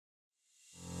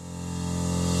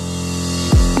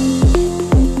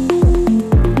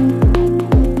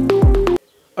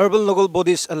Urban local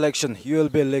bodies election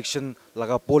ULB election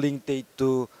laga polling date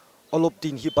to olop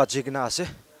tin hi pachikina ase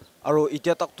aro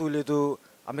itia tak tu le tu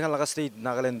ami kan laga state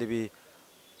Nagaland debi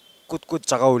kut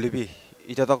jaga ulibi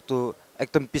itia tak tu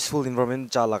ekdom peaceful environment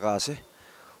ja laga ase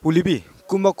ulibi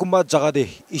kumba jaga de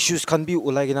issues kan bi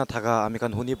ulai gina thaga ami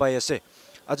kan huni pai ase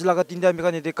आज लगा तीन दिन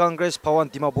मिकान ये कांग्रेस पवन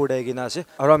टीमा board है गिना से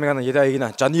और मिकान ये है गिना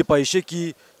जानी पाइसे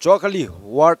कि जो खाली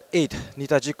वार्ड 8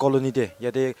 नेताजी कॉलोनी दे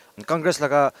ये कांग्रेस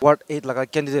लगा वार्ड 8 लगा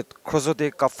कैंडिडेट क्रोजोते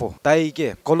काफो ताई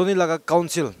के कॉलोनी लगा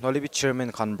काउंसिल नॉले भी chairman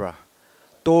खानब्रा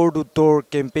tour to tour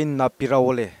campaign ना पिरा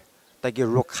वाले ताकि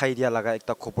रोखाई दिया लगा एक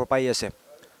ता खबर पाई ऐसे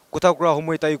कुथा कुरा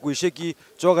हम ताई कुछ कि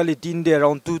जो खाली तीन दे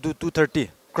अराउंड 2 to 2:30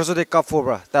 क्रोजोते काफो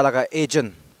ब्रा ता लगा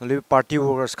एजेंट नॉले भी party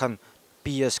workers Khan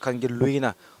PS Khan K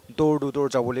लुईना door to door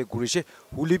jabole gurise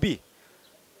hulibi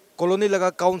colony laga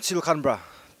council khan bra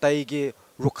tai ge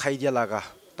rukhai dia laga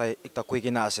tai ekta koi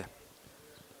gena ase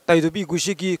tai do bi guise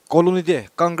ki colony de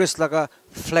congress laga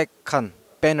flag khan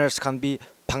banners khan bi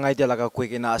phangai dia laga koi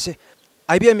gena ase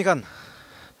IBM kan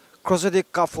cross de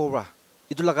ka fora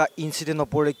idu laga incident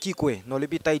opore ki koi nole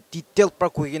bi tai detail par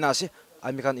koi gena ase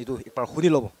ami kan idu ekbar huni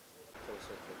lobo.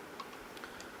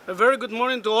 A very good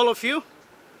morning to all of you.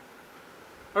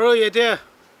 Aro yete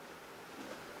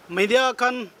media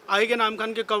kan aige naam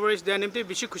kan ke coverage de nimte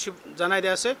bishi khushi janai de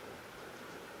ase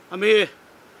ami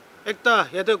ekta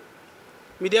yete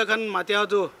media kan matia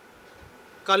tu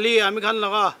kali ami khan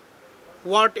laga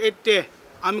ward 8 te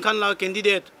ami khan laga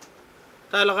candidate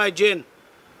ta laga jain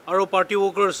aro party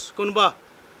workers kunba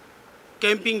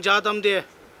camping jadam de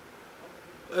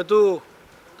etu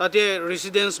tate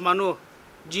residents manu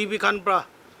GB khan pra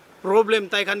problem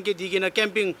tai khan ke digina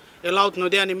camping allowed no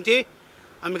de nimte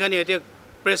ami khan yete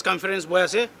press conference boy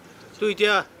ase tu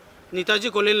itia netaji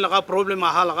kolin laga problem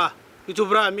aha laga itu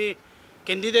bra ami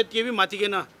candidate ke bi mati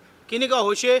kena kini ka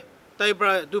hoise tai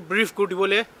bra tu brief ku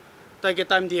dibole tai ke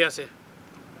time di ase.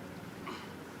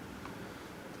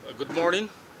 Good morning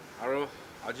aro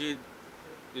aji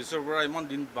isor bra iman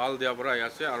din bal dia bra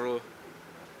ase aro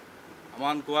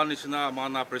aman koa nisna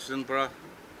amana president bra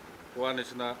koa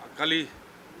nisna kali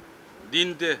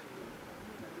din de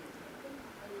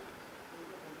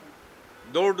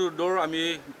door to door ami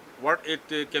ward 8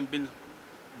 te campaign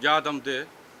jadam te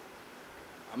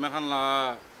ami khan la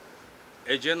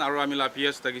agent aro ami la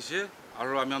PS tagise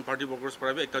aro ami an party workers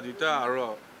para be ekta duita aro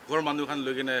gor manu khan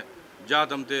logine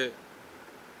jadam te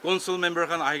council member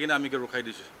khan ahigine ami ke rukhai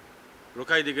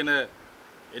digine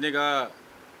enega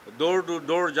door to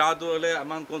door jadu ole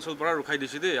aman council para rukhai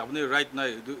dise de apni right nai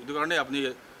edu karone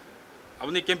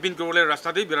apni campaign korole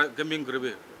rasta de campaign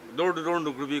korbe door to door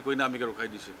no grubi koina ami ke rukhai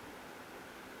dise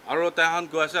aro tahan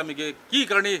ko ase ami ke ki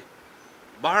karni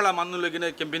baharla manu legine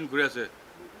campaign kuri ase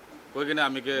koi gine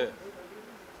ami ke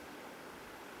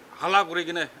hala kuri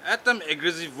gine etam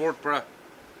aggressive word pra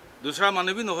dusra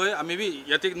manu bi nohoy ami bi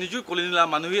yate niju colony la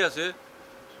manu hi ase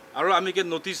aro ami ke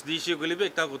notice dise golibe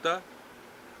ekta kota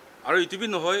aro itu bi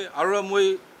nohoy aro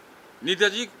moi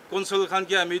nitaji council khan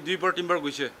ke ami dui bar timbar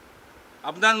goise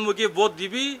apnan mo ke vote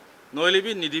dibi noile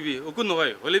bi nidibi oku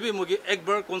nohoy hole bi mo ke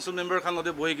ekbar council member khan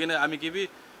ode bohi gine ami ke bi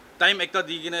time ekta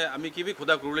di gine ami ki bi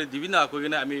khoda kurule dibi na ko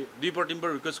gine ami dui par timber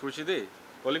request korchi de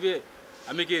kole bi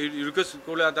ami ki request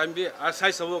korle time bi ar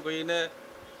sai sabo ko ine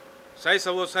sai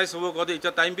sabo ko de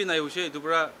ita time bi nai hose itu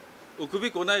pura ukubi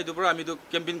kona itu pura ami to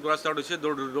campaign kora start hose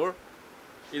door to door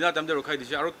ina time de rokhai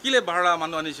dise aro kile bahara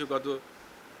manu ani su ko to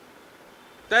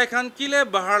tai khan kile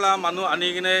bahara manu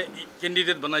ani gine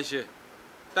candidate banaise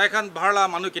tai khan bahara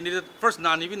manu candidate first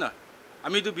na ani bi na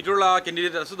আমি তো বিটৰলা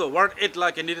candidate আছে তো word 8 লা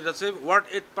candidate আছে word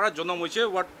 8 para জনম হইছে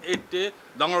word 8 তে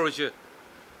ডাঙৰ হইছে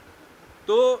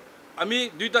তো আমি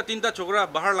দুইটা তিনটা ছোকৰা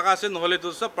বাহাৰ লাগা আছে নহলে তো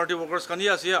সব পাৰ্টি ওয়াৰ্কাৰ্স কানি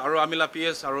আছে আৰু আমিলা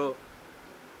PS আৰু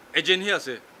এজেন্ট হি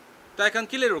আছে তাই খান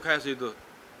কিলে ৰখাই আছে তো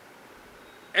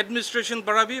এডমিনিস্ট্রেশন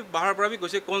para বি বাহার para বি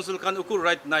কৈছে কাউন্সিল খান উকু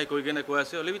রাইট নাই কই গনে কৈ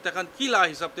আছে হলে বি তাখান কিলা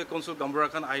হিসাবতে কাউন্সিল গম্বৰা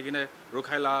খান আই গনে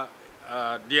ৰখাইলা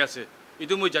দি আছে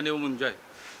ইটো মই জানিব মন যায়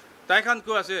তাই খান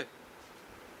কৈ আছে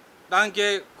तांके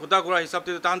खुदा कुरा हिसाब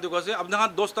ते तान तो कसे अब ना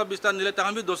 10टा 20टा निले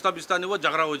तान भी 10टा 20टा निवो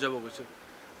झगड़ा हो जाबो कसे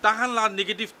ताहान ला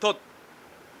नेगेटिव थॉट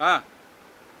हां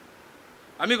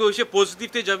আমি কইছে পজিটিভ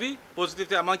তে যাবি পজিটিভ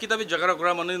তে আমান কিতাবি झगड़ा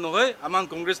কৰা মানে নহয় আমান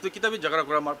কংগ্ৰেস তো কিতাবি झगड़ा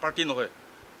কৰা পার্টি নহয়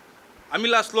আমি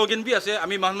লা স্লোগান বি আছে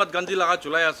আমি মোহাম্মদ গান্ধী লাগা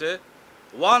চলাই আছে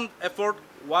one effort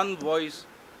one voice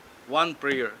one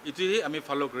prayer ইতি আমি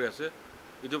ফলো কৰি আছে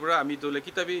ইটো পৰা আমি তো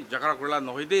কিতাবি झगड़ा কৰলা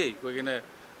নহয় দে কই কিনে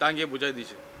তাঙ্গে বুজাই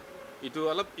দিছে itu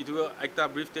alap itu ekta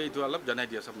brief te itu alap janai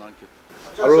dia sab nang ki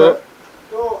aro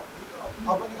to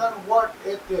apni kan ward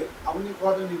 8 te apni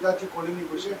ward nitaji colony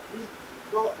koise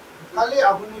to kali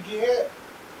apni ki he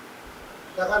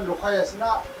takan rokai ase na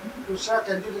dusra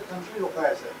candidate khan ki rokai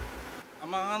ase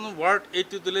আমাৰ ward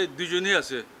 8 তুলে দুজনী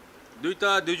আছে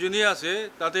দুজনী আছে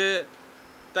তাতে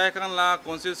তাইখান লা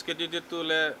conscience candidate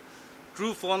তুলে true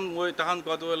phone মই তাহান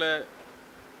কত হলে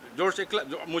জৰ্জ একলা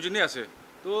মুজনী আছে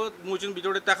তো মুজন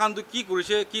ভিতৰে তাহান তো কি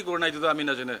কৰিছে কি কৰ নাই তো আমি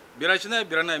নাজানে বেৰাইছে নাই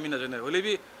বেৰা নাই আমি নাজানে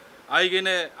হলেবি আই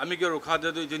গেনে আমি কি ৰখা দে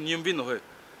যে নিয়ম বি নহয়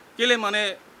কেলে মানে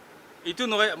ইটো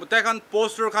নহয় তাইখান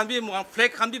পোস্টার খান বি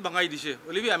ফ্ল্যাগ খান বি ভাঙাই দিছে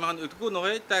হলেবি আমান ইটো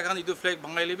নহয় তাইখান ইটো ফ্ল্যাগ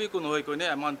ভাঙাই লিবি কো নহয় কইনে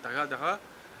আমান দেখা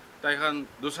তাইখান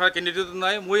দুসরা ক্যান্ডিডেট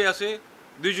নাই মই আছে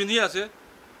দুজনী আছে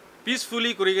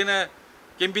পিসফুলি কৰি কেনে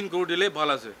কেম্পেইন কৰি দিলে ভাল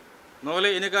আছে নহলে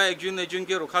এনেকা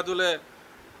একজনকে ৰখা দিলে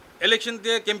ইলেকশন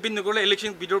তে কেম্পেইন নকৰলে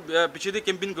ইলেকশন পিছতে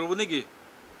কেম্পেইন কৰিব নেকি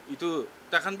ইটো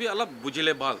তাখান বি অলপ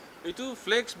বুজিলে ভাল ইটো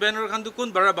ফ্লেক্স ব্যানাৰ খান তো কোন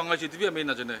বাৰা ভাঙাইছে তুমি আমি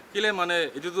নাজানে কিলে মানে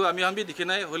ইটো তো আমি হাম বি দেখি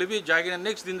নাই হলে বি যাই কেনে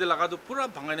নেক্সট দিন দে লাগা তো পুরা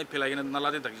ভাঙাইনে ফেলাই কেনে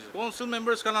নালাতে থাকিছে কাউন্সিল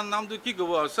মেম্বার্স খানাৰ নাম তো কি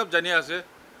কব সব জানি আছে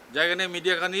যাই কেনে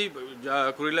মিডিয়া খানি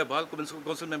কৰিলে ভাল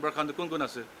কাউন্সিল মেম্বাৰ খান কোন কোন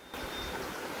আছে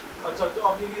আচ্ছা তো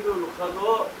আপনি কি তো লোকালো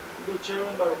তো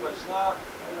চেয়ারম্যান বারো পাঁচনা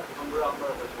আমরা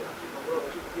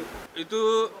itu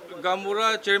Gambura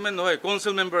chairman নহয়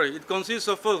council member it consists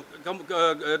of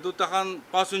do tahan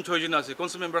pasun choisin ase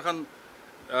council member khan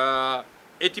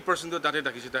 80% date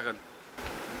takise tahan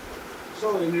so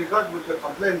in regard with the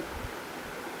complaint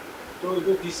to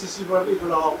the DCC bari to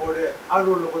law ore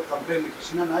aru logot complaint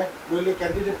likisina nai moile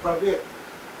candidate prabe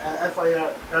FIR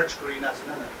dodge korina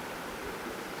asina nai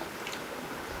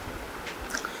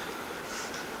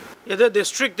yede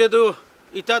district de do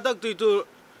ita tak tu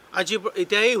আজি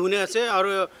এতিয়াই শুনে আছে আৰু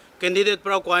candidate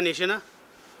পৰা কোৱা নিচিনা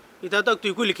এটা তাক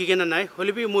তুইকো লিখি কেনে নাই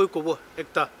হলিবি মই ক'ব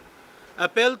একটা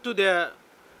Apple to the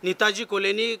Netaji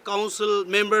colony council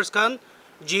মেম্বাৰ্স Khan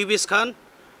GBS খান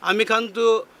আমি খান তো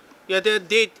ইয়াতে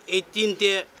ডেট 18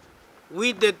 তে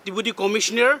উইথ দ্য ডেপুটি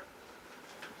কমিশনাৰ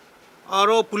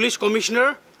আৰু police commissioner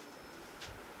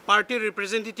party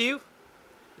representative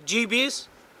GBS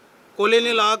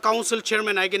colony লা কাউন্সিল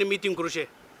চেয়াৰম্যান আই কেনে মিটিং কৰিছে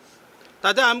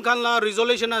তাতে আমখান লা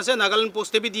রিজলিউশন আছে নাগাল্যান্ড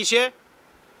পোস্টে বি দিছে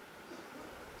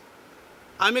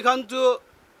আমি খান তো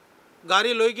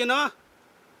গাড়ি লৈ কিনা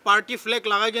পার্টি ফ্ল্যাগ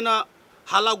লাগাই কিনা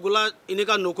হালা গুলা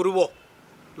এনেকা নকৰিব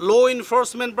ল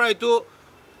এনফোৰ্সমেন্ট পৰা এটো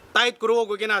টাইট কৰিব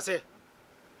গৈ কিনা আছে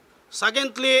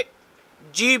সেকেন্ডলি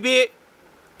জিবি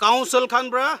কাউন্সিল খান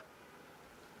পৰা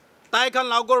তাই খান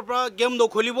লাগৰ পৰা গেম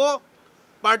নখলিব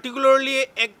পার্টিকুলারলি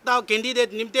একটা ক্যান্ডিডেট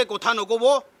নিমতে কথা নকব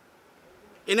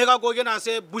এনেকা কৈ কেনে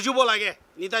আছে বুজিব লাগে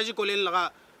নেতাজী কলোনী লগা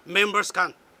মেম্বাৰ্স খান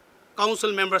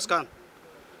কাউন্সিল মেম্বাৰ্স খান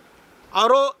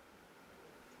আৰু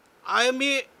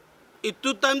আমি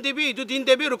ইটো টাইম দেবি ইটো দিন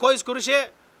দেবি ৰিকোয়েস্ট কৰিছে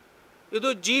ইটো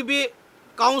জিবি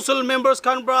কাউন্সিল মেম্বাৰ্স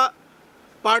খান পৰা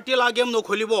পাৰ্টি লাগেম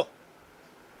নখলিব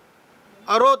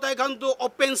আৰু তাই খান তো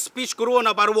ওপেন স্পিচ কৰিব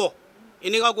নাপাৰব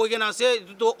এনেকা কৈ কেনে আছে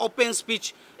ইটো ওপেন স্পিচ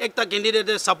একটা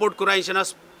ক্যান্ডিডেটে সাপোৰ্ট কৰাইছে না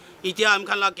ইতিয়া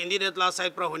আমখান লা ক্যান্ডিডেট লা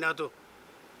সাইড পৰা হইনাতো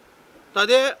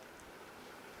তাতে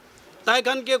তাই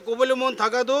খানকে কবলে মন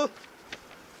থাকা তো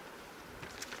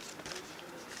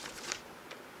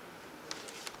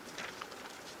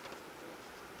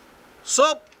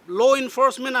সব ল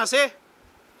এনফোর্সমেন্ট আছে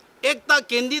একটা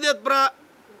ক্যান্ডিডেট পৰা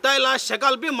তাই লা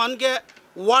শেকাল বি মানকে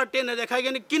ওয়ার্ডে না দেখাই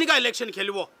কেনে কিনিকা ইলেকশন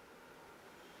খেলিব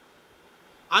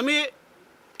আমি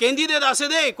ক্যান্ডিডেট আছে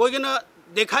দে কই কেনে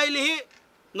দেখাইলিহি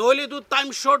নহলে তো টাইম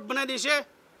শর্ট বনাই দিছে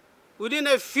উইদিন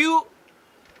এ ফিউ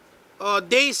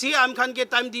days ही आम खान के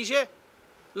टाइम दीजिए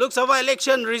लोकसभा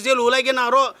इलेक्शन रिजल्ट उलाई के ना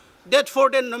रो डेट 4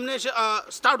 डे नॉमिनेशन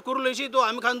स्टार्ट कर लेसी तो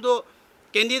आम खान तो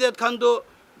कैंडिडेट खान तो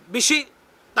बेसी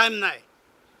टाइम নাই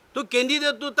तो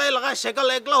कैंडिडेट तो ताई लगा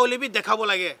शकल एकला होले भी देखाबो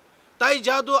लागे ताई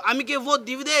जा तो आमी के वोट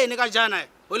दिबि दे एनेका जा নাই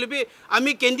होले भी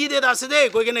आमी कैंडिडेट আছে दे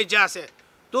কই কেনে যা আছে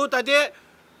তো তাতে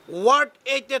ওয়ার্ড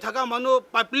 8 তে থাকা মানু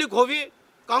public hobby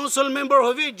council member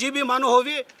hobby GB মানু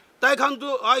হবি তাই খান তো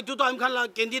আইতো তো আম খান লা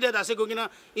ক্যান্ডিডেট আছে কইনা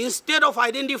ইনস্টেড অফ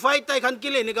আইডেন্টিফাই তাই খান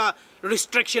কিলে এনেকা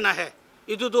রিস্ট্রিকশন আহে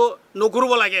ইটো তো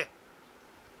নকৰব লাগে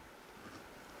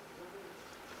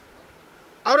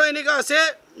আৰু এনেকা আছে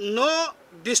নো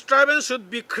disturbance should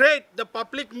be create the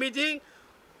public meeting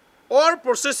or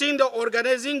processing the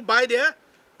organizing by the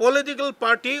political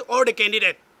party or the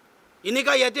candidate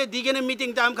এনেকা ইয়াতে দিগেনে মিটিং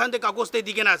টাইম খান তে কাগজতে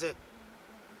দিগেনা আছে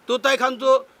তো তাই খান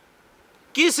তো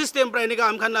কি সিস্টেম পৰা এনেকা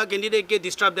আমখান না ক্যান্ডিডেট কে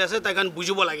ডিস্টার্ব দেছে তাই খান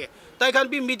বুজিব লাগে তাই খান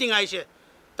বি মিটিং আইছে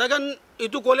তাই খান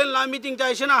ইটো কলেন লা মিটিং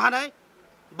যাইছে না হানাই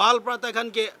বাল পৰা তাই খান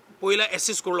কে পইলা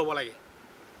অ্যাসিস্ট কৰি লব লাগে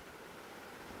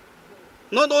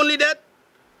not only that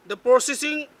the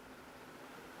processing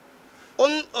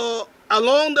on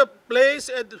along the place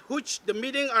at which the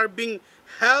meeting are being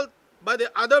held by the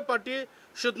other party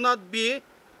should not be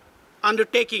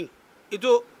undertaking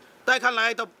ito তাই খান লাই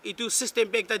ito system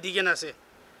pe ekta digen ase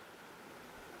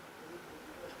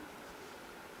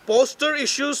poster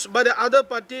issues by the other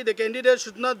party, the candidate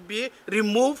should not be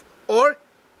removed or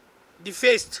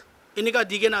defaced. Inika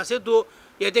digen ase to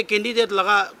yete candidate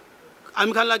laga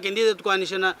ami khan la candidate ko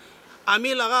anishana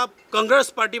ami laga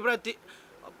Congress party pra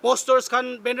posters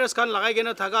khan banners khan lagai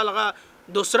gena thaga laga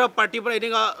dusra party pra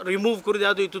inika remove kuri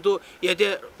dia to itu to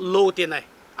yete low te nai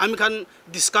ami khan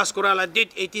discuss kora la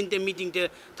date 18 te meeting te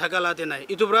thaga la te nai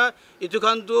itu pra itu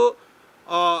khan to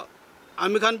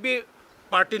ami khan bi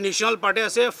party national party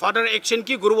ase further action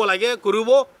ki gurubo lage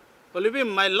gurubo bolibi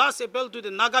my last appeal to the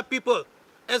Naga people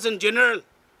as in general.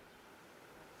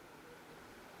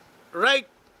 Right,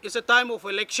 it's a time of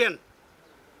election.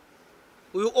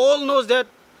 We all know that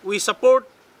we support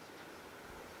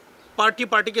party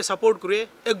ke support kure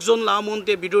ek zone la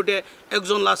monte bidote ek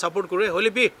zone la support kure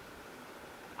holibi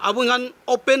abungan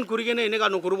open kuri gene ene ka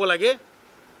no kurubo lage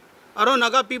aro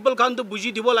Naga people khan to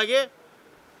buji dibo lage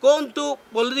kon to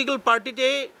political party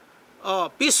te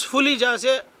peacefully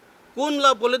jase kon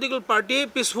la political party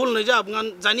peaceful nahi ja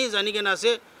abungan jani ke na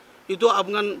se itu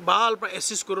abungan bahal pra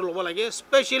assist kuro lobo lage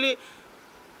especially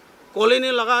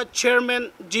colony laga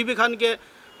chairman GB Khan ke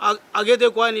age de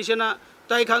koi nishena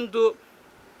tai khan to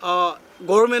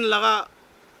government laga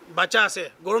bacha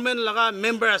ase government laga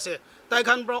member ase tai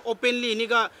khan pra openly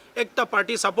inika ekta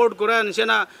party support kora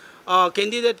nishena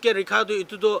candidate ke rikha to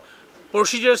itu to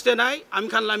procedures te nai am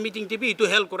khan la meeting te bi itu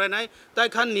help kora nai tai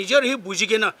khan nijer hi buji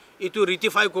ke na itu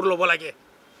rectify kor lobo lage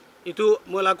itu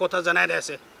mola kotha janai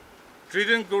ase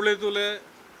treating korle tole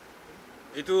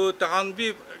itu tahan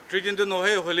bi treating to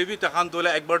nohe hole bi tahan tole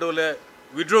ekbar dole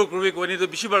withdraw korbe koni to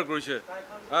bishi bar korise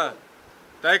ha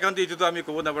tai khan itu to ami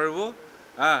kobo na parbo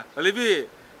ha hole bi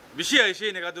bishi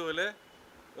aise ne ka to hole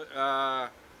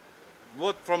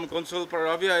vote from council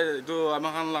parabi itu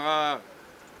amahan laga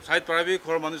side parabi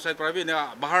khor manu side parabi ne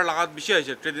bahar laga bishi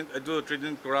aise treating itu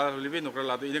treating kora hole bi nokra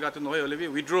la to ine ka to nohe hole bi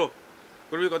withdraw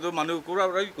korbi ka to manu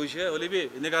kora rabi koise hole bi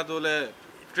ine ka to le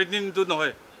treating to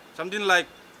nohe something like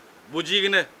buji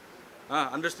gine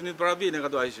understanding parabi ine ka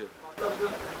to aise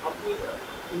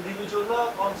individual na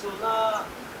council na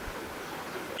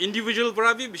individual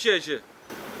parabi bishi aise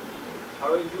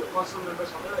aro council members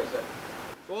hamra aise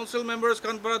council members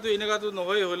kan para to ine ka to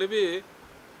nohe hole bi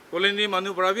colony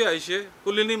manu parabi aise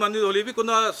colony manu hole bi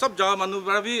kono sab jaga manu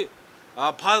parabi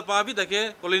phal pa bi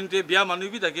take colony te bia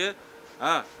manu bi take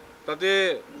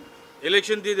tate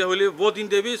election di hole vote in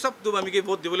debi sab tu ami ke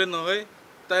vote dibole nohoy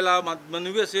taila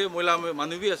manu bi ase moila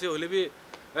manu bi ase hole bi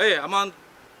aman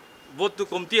vote to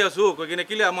komti asu ko kene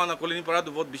kile aman colony para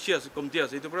to vote bishi ase komti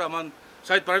ase itu pura aman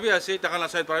side para bi ase takana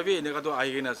side para bi ene ka to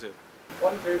ahi gena ase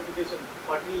one verification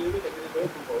party level technically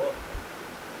to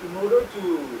in order to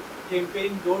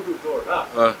campaign door to door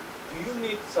do you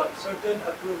need some certain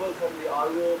approval from the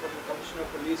RO from the commissioner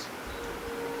of police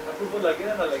approval lage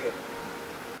na lage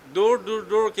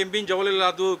door campaign jawale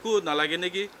la to ku na lage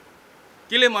neki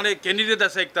kile mane candidate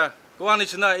ase ekta koa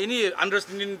nishna ini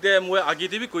understanding de moi agi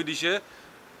debi koi dise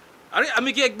are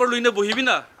ami ki ekbar loine bohibi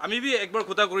na ami bi ekbar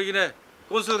khota kori gine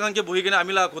council khan ke bohi gine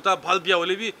amila khota bhal bia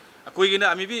hole bi koi gine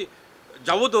ami bi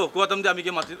jabo to koa tamde ami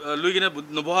ke loi gine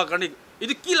noboha karni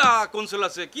itu kila council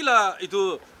ase kila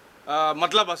itu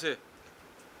matlab ase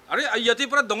are yati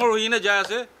pura dongor hoine jai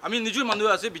ase ami niju manu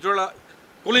ase bitorla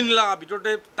kolinla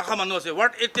bitorte taka manu ase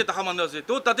ward 8 te taka manu ase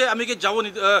to tate ami ke jabo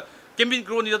campaign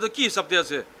kro ni to ki sabte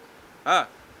ase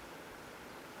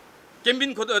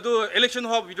campaign to election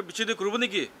hob bichide kurbo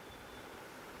niki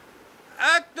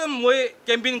ekdom moi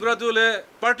campaign kora to le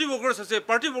party workers ase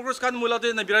party workers kan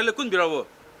mulate na birale kun birabo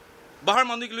bahar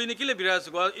manu ki loine kile biras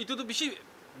ko itu to bishi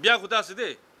bia khuta ase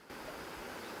de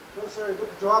so sir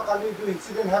jo kali do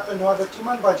incident happen ho the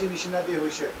kiman baji nishina de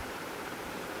hoise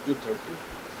 2:30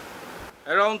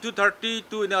 around 2:30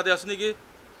 to ina de asni ki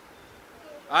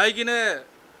ai gine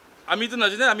ami to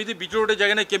najine ami de bitorte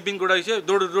jagane camping koraise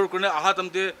door korne aha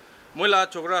tamte moila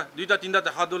chokra duita tinda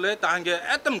ta hadole tahange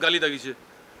etam gali dagise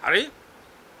are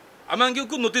amange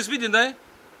ku notice bi dinai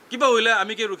kiba hoile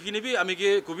ami ke rukhini bi ami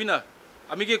ke kubina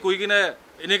ami ke koi gine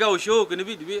enega hoisho kene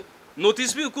bi dibi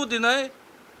notice bi ku dinai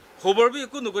khobor bi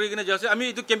ku nukori gine jase ami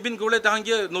itu campaign korle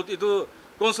tahange itu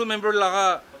council member laga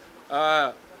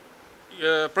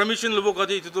permission lobo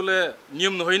kadi itu tole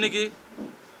niyam nohoi neki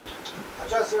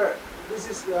acha sir this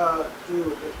is to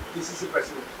DCC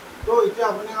president to ite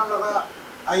apne ka laga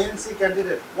INC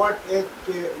candidate what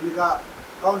ke liga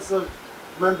council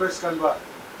members kan ba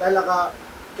tai laga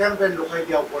campaign lokai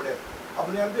dia pore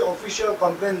apne am bi official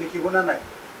complaint likhibo na nai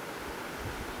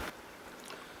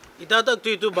ita tak tu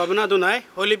itu babna tu nai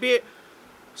holibi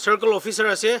circle officer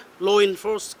ase law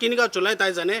enforce kinika chulai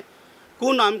tai jane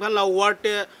ku naam khan la ward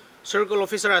te circle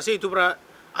officer ase itu pra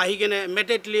আহি কেনে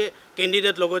immediately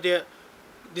candidate লগতে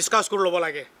discuss কৰি ল'ব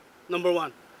লাগে number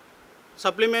 1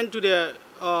 সাপ্লিমেণ্ট to the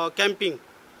camping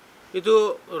এইটো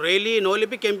rally নহ'লে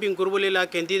B camping কৰিবলৈ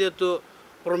লাগে কেণ্ডিডেটটো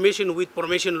পাৰ্মিশ্যন উইথ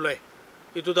পাৰ্মিশ্যন লয়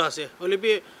এইটোতো আছে হ'লে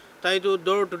বি তাইতো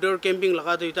ডোৰ টু ডোৰ কেম্পিং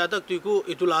লগাটো এতিয়া তাক তুইকো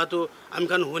এইটো লাগাটো আমি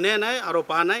খান শুনে নাই আৰু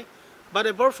পোৱা নাই বাট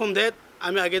এপাৰ্ট ফ্ৰম ডেট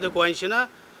আমি আগেতো কোৱা নিচিনা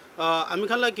আমি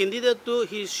খান লাগে কেণ্ডিডেটটো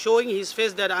he is শ্ব'য়িং his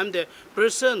face date I am the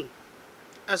person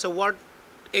as a ward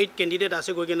 8 candidate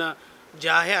আছে গৈ কিনা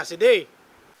যাহে আছে দেই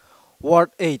Ward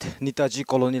 8 Nitaji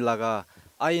Colony laga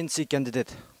INC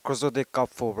candidate Krozode Cup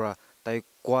Fobra Tai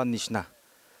Kwa Nishna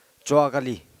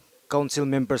Joagali council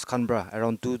members Khanbra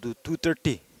around 2 to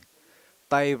 2:30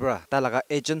 Taibra Talaga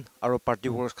agent aro party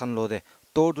workers Khan Lode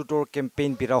door to door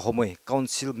campaign bira homoy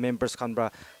council members Khanbra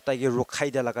Taige Rokhai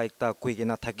Dalaga ekta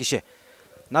kuigena thakise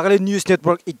Nagaland News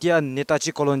Network itia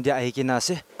Netaji Colony dia ahikina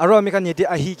ase aro amikan yeti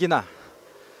ahikina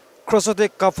Krozode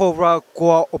Cup Fobra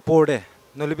Kwa oporde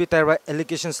Nolibi Taira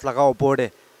allegations laga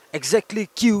oporde exactly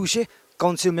kiushe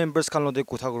council members kan lode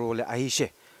kotha gorole ahishe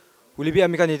ulibi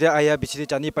amika nide aya bichide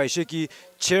jani paise ki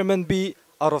chairman bi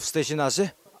out of station ase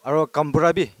aro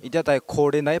kambura bi itia tai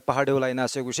khode nai pahar de ulaina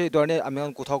ase guse idorne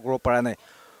amikan kotha goro para nai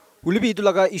ulibi itu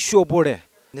laga issue oporde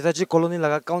Netaji colony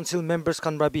laga council members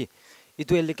kan brabi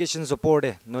itu allegations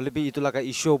oporde nolibi itu laga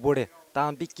issue oporde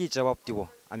tam bi ki jawab dibo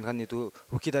amikan itu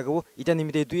ruki dagabo ita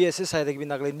nimite 2 ss sai dagbi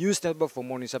Nagaland News Network for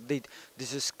morning update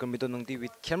this is Kamito Nangti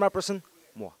with camera person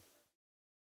Mo